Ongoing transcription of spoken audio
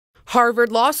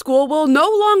Harvard Law School will no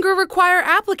longer require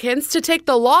applicants to take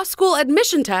the law school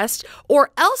admission test,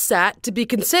 or LSAT, to be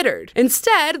considered.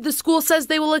 Instead, the school says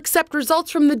they will accept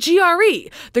results from the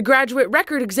GRE, the Graduate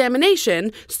Record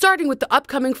Examination, starting with the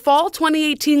upcoming fall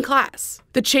 2018 class.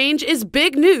 The change is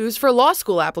big news for law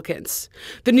school applicants.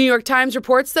 The New York Times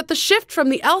reports that the shift from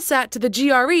the LSAT to the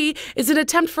GRE is an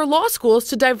attempt for law schools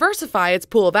to diversify its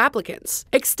pool of applicants.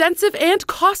 Extensive and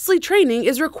costly training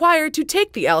is required to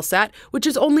take the LSAT, which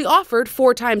is only offered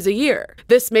 4 times a year.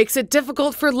 This makes it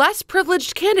difficult for less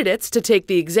privileged candidates to take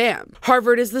the exam.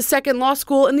 Harvard is the second law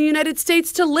school in the United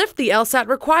States to lift the LSAT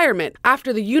requirement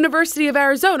after the University of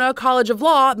Arizona College of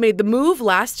Law made the move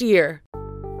last year.